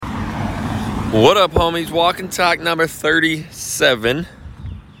What up, homies? Walk and Talk number 37.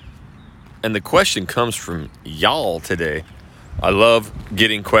 And the question comes from y'all today. I love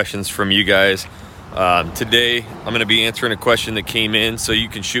getting questions from you guys. Today, I'm going to be answering a question that came in, so you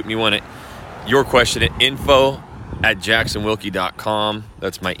can shoot me your question at info@jacksonwilkie.com.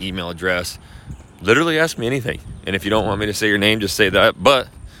 That's my email address. Literally ask me anything. And if you don't want me to say your name, just say that. But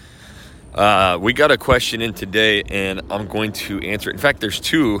we got a question in today, and I'm going to answer it. In fact, there's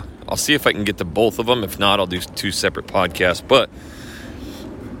two. I'll see if I can get to both of them. If not, I'll do two separate podcasts. But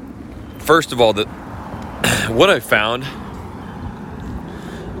first of all, what I found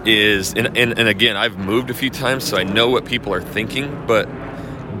is, and again, I've moved a few times, so I know what people are thinking, but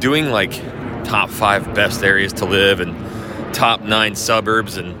doing like top 5 best areas to live and top 9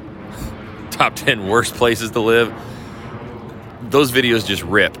 suburbs and top 10 worst places to live, those videos just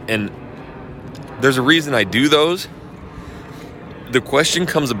rip. And there's a reason I do those. The question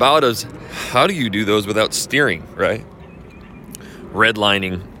comes about as, how do you do those without steering, right?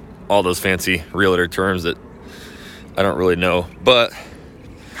 Redlining, all those fancy realtor terms that I don't really know. But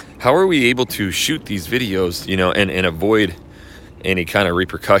how are we able to shoot these videos, and avoid any kind of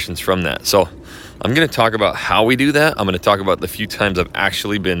repercussions from that? So I'm going to talk about how we do that. I'm going to talk about the few times I've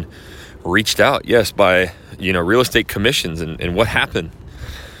actually been reached out, yes, by, real estate commissions and what happened.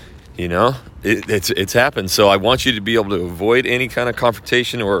 It's happened. So I want you to be able to avoid any kind of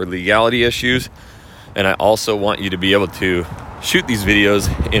confrontation or legality issues. And I also want you to be able to shoot these videos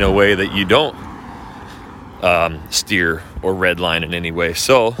in a way that you don't steer or redline in any way.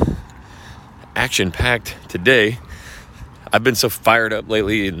 So action-packed today. I've been so fired up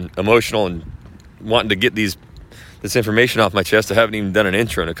lately and emotional and wanting to get this information off my chest. I haven't even done an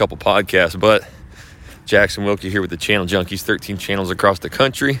intro in a couple podcasts, but Jackson Wilkie here with the Channel Junkies, 13 channels across the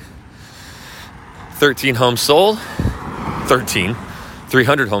country. 13 homes sold,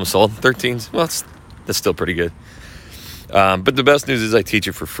 300 homes sold, 13, well, that's still pretty good. But the best news is I teach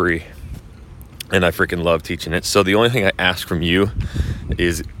it for free, and I freaking love teaching it. So the only thing I ask from you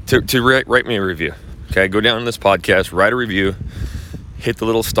is to write me a review. Okay, go down on this podcast, write a review, hit the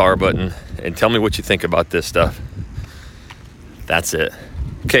little star button, and tell me what you think about this stuff. That's it.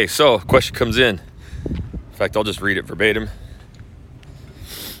 Okay, so question comes in. In fact, I'll just read it verbatim.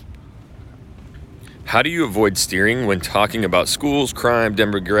 How do you avoid steering when talking about schools, crime,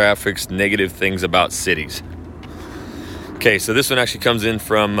 demographics, negative things about cities? Okay, so this one actually comes in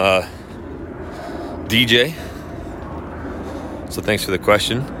from DJ. So thanks for the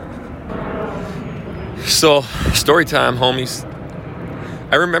question. So, story time, homies.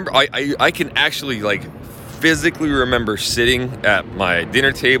 I remember, I can actually physically remember sitting at my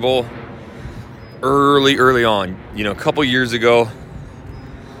dinner table early on, a couple years ago,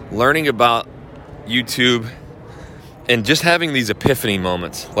 learning about YouTube and just having these epiphany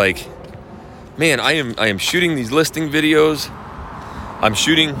moments. Like, man, I am shooting these listing videos. I'm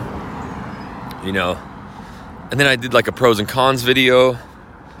shooting, and then I did a pros and cons video.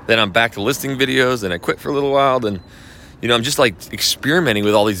 Then I'm back to listing videos, and I quit for a little while. Then, I'm just experimenting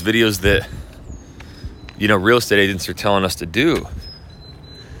with all these videos that, real estate agents are telling us to do.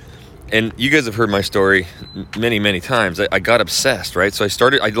 And you guys have heard my story many, many times. I got obsessed, right? So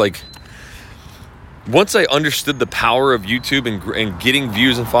once I understood the power of YouTube and getting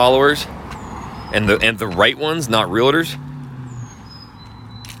views and followers, and the right ones, not realtors,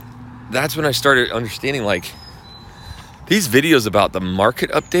 that's when I started understanding these videos about the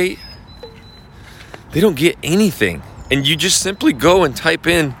market update, they don't get anything. And you just simply go and type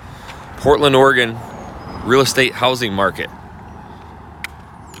in Portland, Oregon, real estate housing market.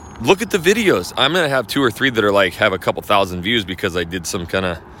 Look at the videos. I'm going to have 2 or 3 that are have a couple thousand views because I did some kind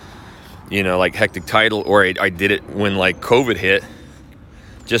of, hectic title, or I did it when COVID hit,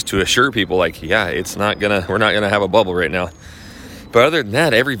 just to assure people we're not going to have a bubble right now. But other than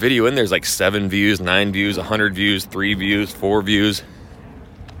that, every video in there's 7 views, 9 views, 100 views, 3 views, 4 views.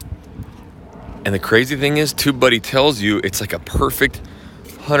 And the crazy thing is, TubeBuddy tells you it's a perfect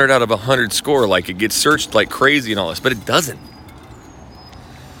 100 out of 100 score. It gets searched like crazy and all this, but it doesn't.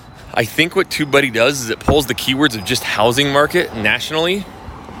 I think what TubeBuddy does is it pulls the keywords of just housing market nationally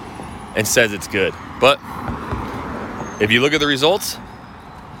and says it's good. But if you look at the results,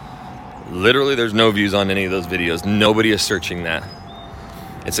 literally there's no views on any of those videos. Nobody is searching that.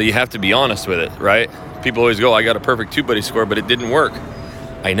 And so you have to be honest with it, right? People always go, I got a perfect TubeBuddy score, but it didn't work.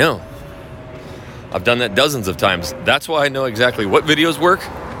 I know. I've done that dozens of times. That's why I know exactly what videos work,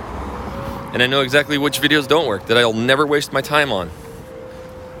 and I know exactly which videos don't work, that I'll never waste my time on.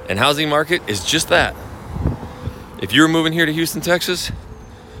 And housing market is just that. If you're moving here to Houston, Texas,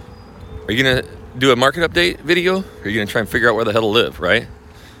 are you going to do a market update video? Or are you going to try and figure out where the hell to live, right?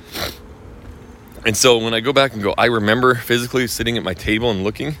 And so when I go back and go, I remember physically sitting at my table and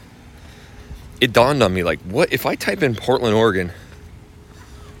looking, it dawned on me, like, what if I type in Portland, Oregon,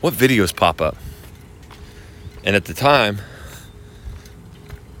 what videos pop up? And at the time,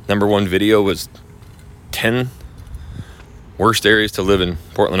 number one video was 10 worst areas to live in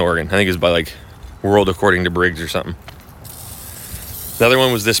Portland, Oregon. I think it was by like World According to Briggs or something. The other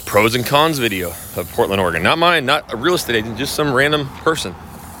one was this pros and cons video of Portland, Oregon. Not mine, not a real estate agent, just some random person.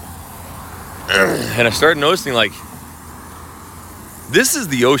 And I started noticing, like, this is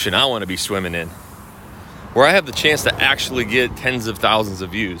the ocean I want to be swimming in, where I have the chance to actually get tens of thousands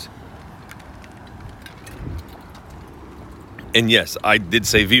of views. And yes, I did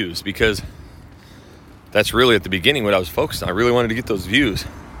say views, because that's really at the beginning what I was focused on. I really wanted to get those views.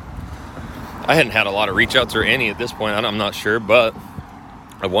 I hadn't had a lot of reach outs or any at this point, I'm not sure, but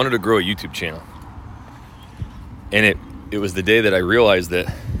I wanted to grow a YouTube channel. And it was the day that I realized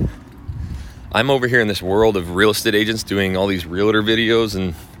that I'm over here in this world of real estate agents doing all these realtor videos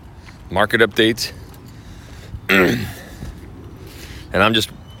and market updates. And I'm just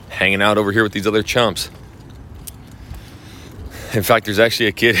hanging out over here with these other chumps. In fact, there's actually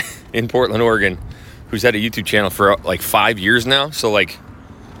a kid in Portland, Oregon, who's had a YouTube channel for like 5 years now. So like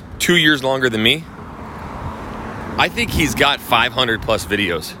 2 years longer than me. I think he's got 500 plus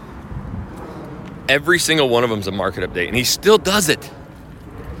videos. Every single one of them is a market update, and he still does it.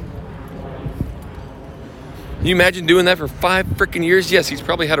 Can you imagine doing that for 5 freaking years? Yes, he's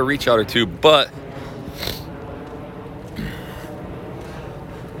probably had a reach out or two, but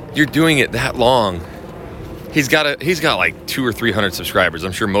you're doing it that long. He's got like 200 or 300 subscribers.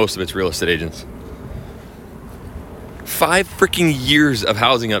 I'm sure most of it's real estate agents. 5 freaking years of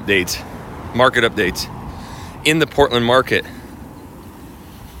housing updates, market updates in the Portland market,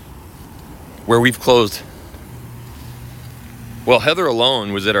 where we've closed. Well, Heather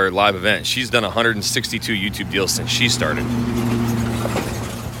alone was at our live event. She's done 162 YouTube deals since she started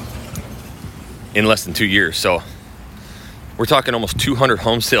in less than 2 years. So we're talking almost 200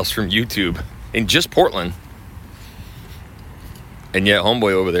 home sales from YouTube in just Portland. And yet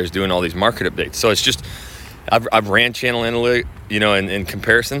homeboy over there is doing all these market updates. So it's just, I've ran channel analytics, in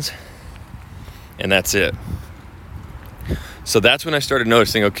comparisons, and that's it. So that's when I started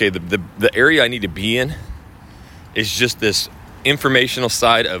noticing, okay, the area I need to be in is just this informational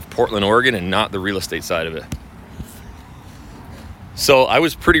side of Portland, Oregon, and not the real estate side of it. So I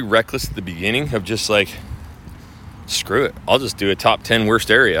was pretty reckless at the beginning of just like, screw it, I'll just do a top 10 worst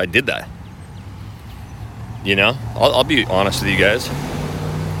area. I did that. I'll be honest with you guys.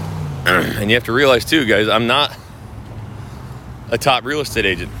 And you have to realize too, guys, I'm not a top real estate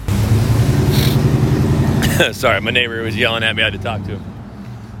agent. Sorry, my neighbor was yelling at me. I had to talk to him.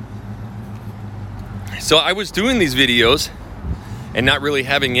 So I was doing these videos and not really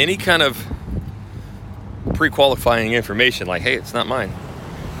having any kind of pre-qualifying information, like, hey, it's not mine.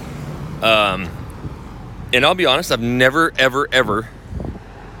 And I'll be honest, I've never, ever, ever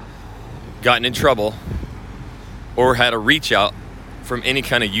gotten in trouble or had a reach out from any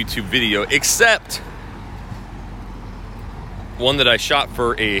kind of YouTube video, except one that I shot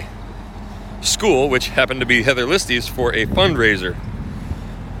for a school, which happened to be Heather Listy's, for a fundraiser.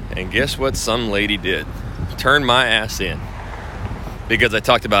 And guess what some lady did? Turned my ass in. Because I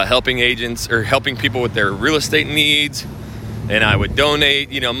talked about helping agents or helping people with their real estate needs, and I would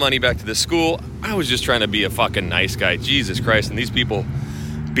donate, money back to the school. I was just trying to be a fucking nice guy. Jesus Christ. And these people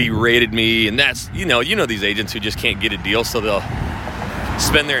berated me, and that's, these agents who just can't get a deal, so they'll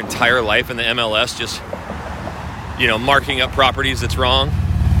spend their entire life in the MLS just, marking up properties that's wrong.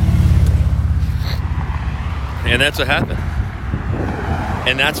 And that's what happened.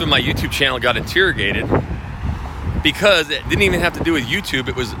 And that's when my YouTube channel got interrogated, because it didn't even have to do with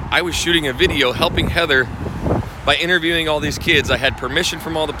YouTube. I was shooting a video helping Heather by interviewing all these kids. I had permission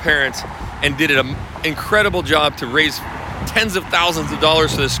from all the parents and did an incredible job to raise tens of thousands of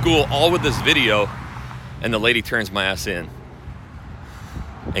dollars to the school, all with this video. And the lady turns my ass in.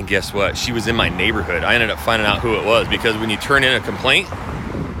 And guess what? She was in my neighborhood. I ended up finding out who it was, because when you turn in a complaint,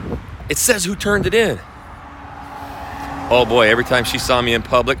 it says who turned it in. Oh boy, every time she saw me in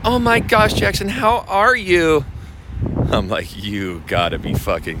public, oh my gosh, Jackson, how are you? I'm like, you gotta be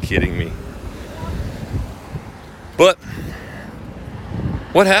fucking kidding me. But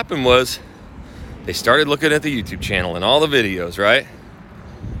what happened was, they started looking at the YouTube channel and all the videos, right?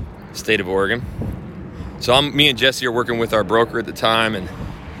 State of Oregon. So me and Jesse are working with our broker at the time,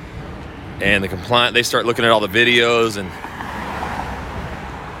 and the compliant, they start looking at all the videos, and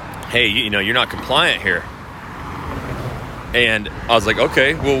hey, you're not compliant here. And I was like,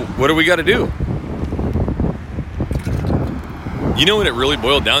 okay, well, what do we got to do? You know what it really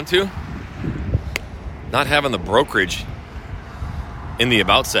boiled down to? not having the brokerage in the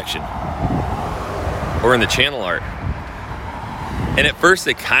about section or in the channel art. And at first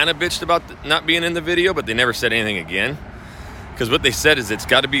they kind of bitched about not being in the video, but they never said anything again. Because what they said is it's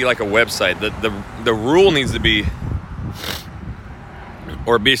got to be like a website. The rule needs to be,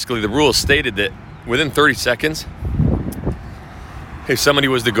 or basically the rule stated that within 30 seconds, if somebody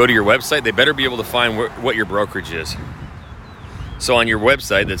was to go to your website, they better be able to find what your brokerage is. So on your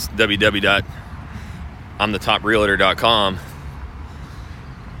website, that's www.imthetoprealtor.com,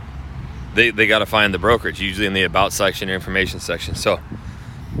 they got to find the brokerage, usually in the about section or information section. So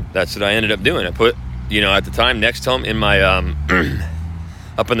that's what I ended up doing. I put, at the time, next home in my,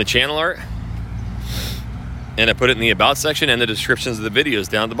 up in the channel art, and I put it in the about section and the descriptions of the videos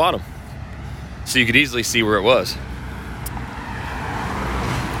down at the bottom. So you could easily see where it was.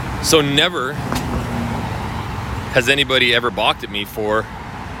 So never has anybody ever balked at me for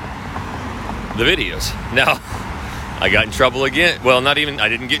the videos. Now, I got in trouble again. Well, I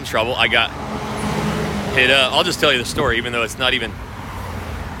didn't get in trouble. I got hit. I'll just tell you the story, even though it's not even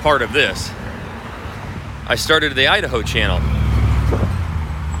part of this. I started the Idaho channel.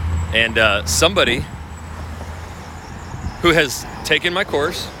 And somebody who has taken my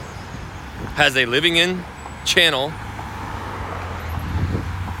course, has a living in channel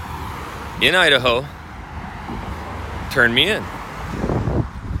in Idaho, turned me in.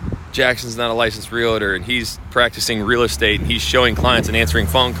 Jackson's not a licensed realtor, and he's practicing real estate, and he's showing clients and answering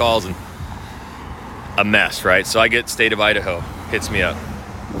phone calls, and a mess, right? So I get state of Idaho, hits me up.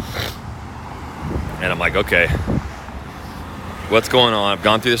 And I'm like, okay, what's going on? I've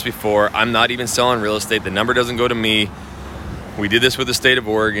gone through this before. I'm not even selling real estate. The number doesn't go to me. We did this with the state of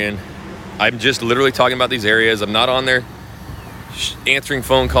Oregon. I'm just literally talking about these areas. I'm not on there answering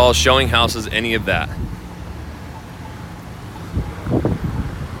phone calls, showing houses, any of that.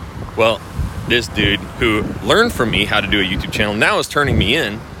 Well, this dude who learned from me how to do a YouTube channel now is turning me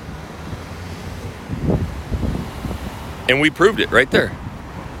in. And we proved it right there.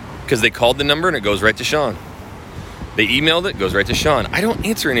 Because they called the number and it goes right to Sean. They emailed it, goes right to Sean. I don't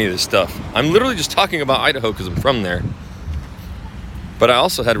answer any of this stuff. I'm literally just talking about Idaho because I'm from there. But I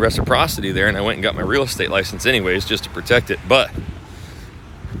also had reciprocity there, and I went and got my real estate license anyways just to protect it. But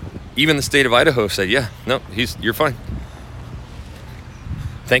even the state of Idaho said, yeah, no, you're fine.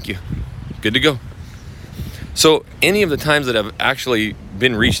 Thank you. Good to go. So any of the times that I've actually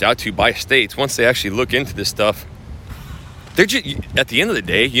been reached out to by states, once they actually look into this stuff, they're just, at the end of the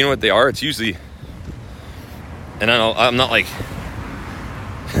day, you know what they are? It's usually, and I'm not like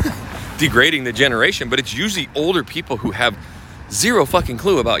degrading the generation, but it's usually older people who have zero fucking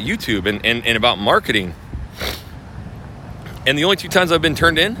clue about YouTube and about marketing. And the only two times I've been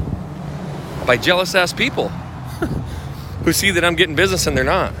turned in, by jealous ass people who see that I'm getting business and they're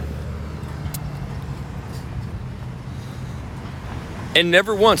not. And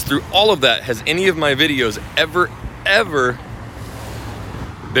never once through all of that has any of my videos ever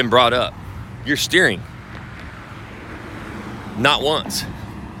been brought up. You're steering. Not once.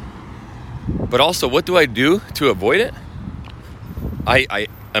 But also, what do I do to avoid it? I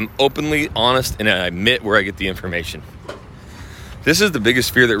am openly honest and I admit where I get the information. This is the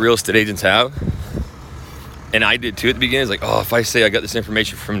biggest fear that real estate agents have. And I did too at the beginning. It's like, oh, if I say I got this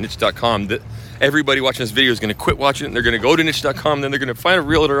information from niche.com, that everybody watching this video is going to quit watching it and they're going to go to niche.com, then they're going to find a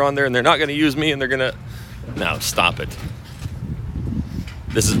realtor on there and they're not going to use me and they're going to... No, stop it.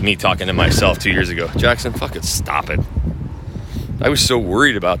 This is me talking to myself 2 years ago. Jackson, fucking stop it. I was so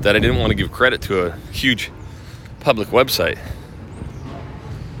worried about that. I didn't want to give credit to a huge public website.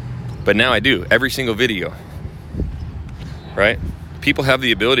 But now I do, every single video, right? People have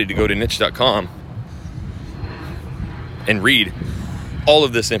the ability to go to niche.com and read all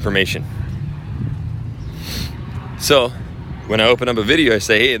of this information. So when I open up a video, I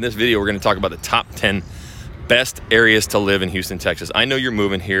say, hey, in this video, we're going to talk about the top 10 best areas to live in Houston, Texas. I know you're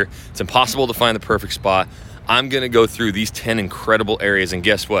moving here. It's impossible to find the perfect spot. I'm going to go through these 10 incredible areas. And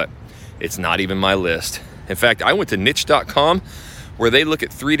guess what? It's not even my list. In fact, I went to niche.com where they look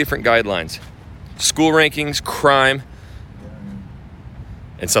at 3 different guidelines: school rankings, crime,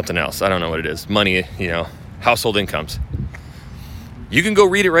 and something else. I don't know what it is. Money, household incomes. You can go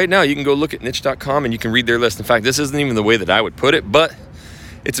read it right now. You can go look at niche.com and you can read their list. In fact, this isn't even the way that I would put it, but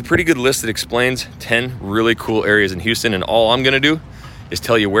it's a pretty good list that explains 10 really cool areas in Houston. And all I'm going to do is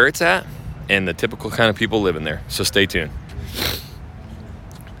tell you where it's at and the typical kind of people living there. So stay tuned.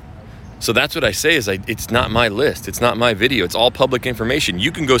 So that's what I say is it's not my list. It's not my video. It's all public information.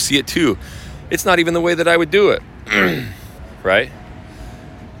 You can go see it too. It's not even the way that I would do it, right?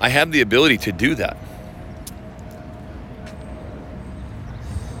 I have the ability to do that.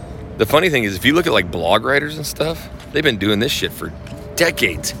 The funny thing is, if you look at like blog writers and stuff, they've been doing this shit for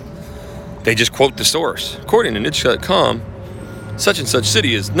decades. They just quote the source. According to niche.com, such and such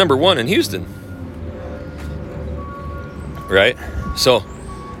city is #1 in Houston. Right? So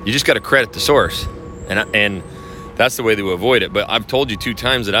you just got to credit the source. And that's the way to avoid it. But I've told you 2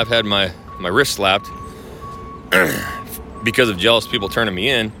 times that I've had my wrist slapped because of jealous people turning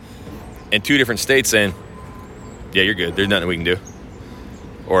me in 2 different states saying, yeah, you're good. There's nothing we can do.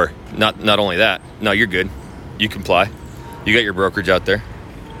 Or not only that, no, you're good. You comply. You got your brokerage out there.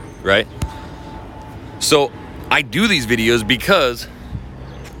 Right? So I do these videos because,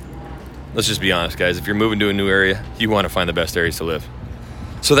 let's just be honest, guys. If you're moving to a new area, you want to find the best areas to live.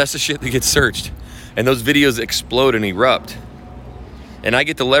 So that's the shit that gets searched. And those videos explode and erupt. And I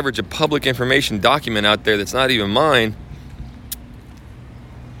get to leverage a public information document out there that's not even mine.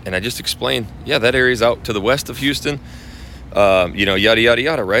 And I just explain, yeah, that area's out to the west of Houston. Yada, yada,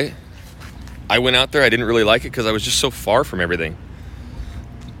 yada, right? I went out there. I didn't really like it because I was just so far from everything.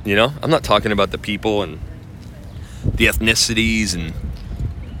 I'm not talking about the people and the ethnicities.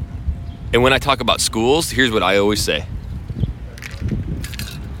 And when I talk about schools, here's what I always say.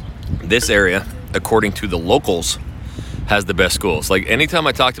 This area, according to the locals, has the best schools. Like anytime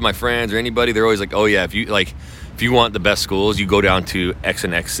I talk to my friends or anybody, they're always like, oh yeah, if you want the best schools, you go down to X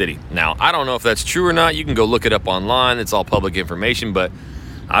and X city. Now, I don't know if that's true or not. You can go look it up online. It's all public information, but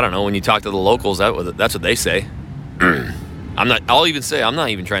I don't know. When you talk to the locals, that's what they say. I'll even say, I'm not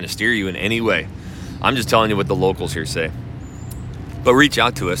even trying to steer you in any way. I'm just telling you what the locals here say. But reach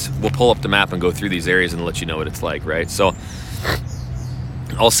out to us. We'll pull up the map and go through these areas and let you know what it's like, right? So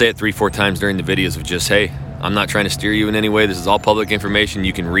I'll say it 3-4 times during the videos of just, hey, I'm not trying to steer you in any way. This is all public information.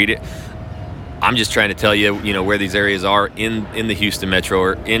 You can read it. I'm just trying to tell you, where these areas are in the Houston metro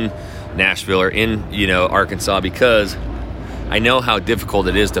or in Nashville or in, Arkansas, because I know how difficult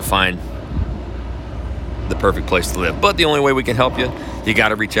it is to find the perfect place to live. But the only way we can help you, you got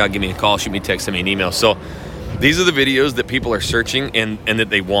to reach out, give me a call, shoot me a text, send me an email. So these are the videos that people are searching and that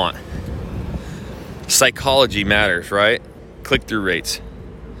they want. Psychology matters, right? Click-through rates.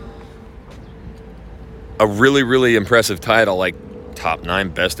 A really, really impressive title like Top 9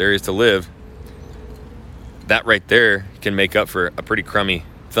 Best Areas to Live. That right there can make up for a pretty crummy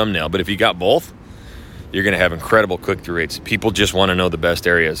thumbnail. But if you got both, you're going to have incredible click-through rates. People just want to know the best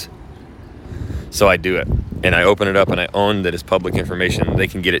areas. So I do it. And I open it up and I own that it's public information. They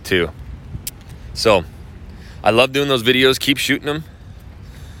can get it too. So I love doing those videos. Keep shooting them.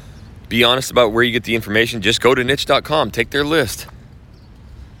 Be honest about where you get the information. Just go to niche.com. Take their list.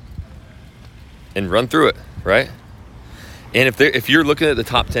 And run through it, right? And if you're looking at the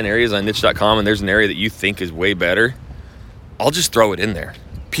top 10 areas on niche.com and there's an area that you think is way better, I'll just throw it in there.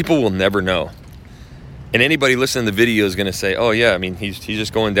 People will never know. And anybody listening to the video is going to say, oh yeah, I mean, he's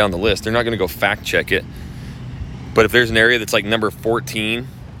just going down the list. They're not going to go fact check it. But if there's an area that's like number 14,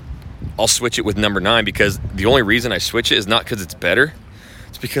 I'll switch it with number 9, because the only reason I switch it is not because it's better.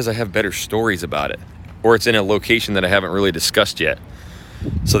 It's because I have better stories about it. Or it's in a location that I haven't really discussed yet.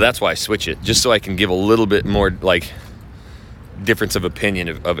 So that's why I switch it, just so I can give a little bit more like difference of opinion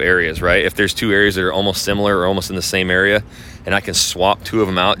of areas, right? If there's 2 areas that are almost similar or almost in the same area, and I can swap 2 of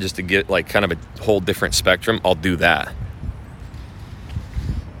them out just to get like kind of a whole different spectrum, I'll do that.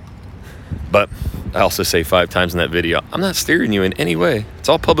 But I also say 5 times in that video, I'm not steering you in any way. It's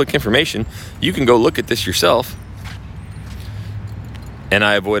all public information. You can go look at this yourself. And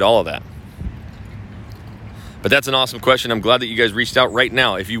I avoid all of that. But that's an awesome question. I'm glad that you guys reached out right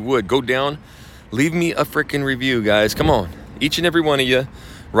now. If you would, go down, leave me a freaking review, guys. Come on. Each and every one of you,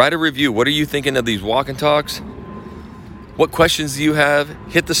 write a review. What are you thinking of these walk and talks? What questions do you have?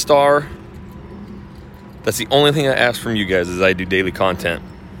 Hit the star. That's the only thing I ask from you guys as I do daily content.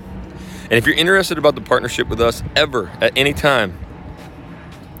 And if you're interested about the partnership with us ever, at any time,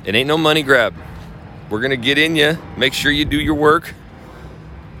 it ain't no money grab. We're going to get in you, make sure you do your work.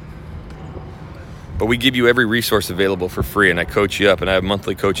 But we give you every resource available for free, and I coach you up, and I have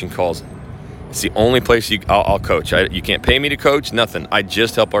monthly coaching calls. It's the only place I'll coach. You can't pay me to coach, nothing. I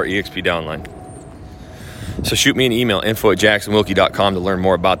just help our EXP downline. So shoot me an email, info@jacksonwilkie.com, to learn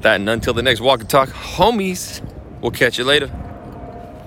more about that. And until the next Walk and Talk, homies, we'll catch you later.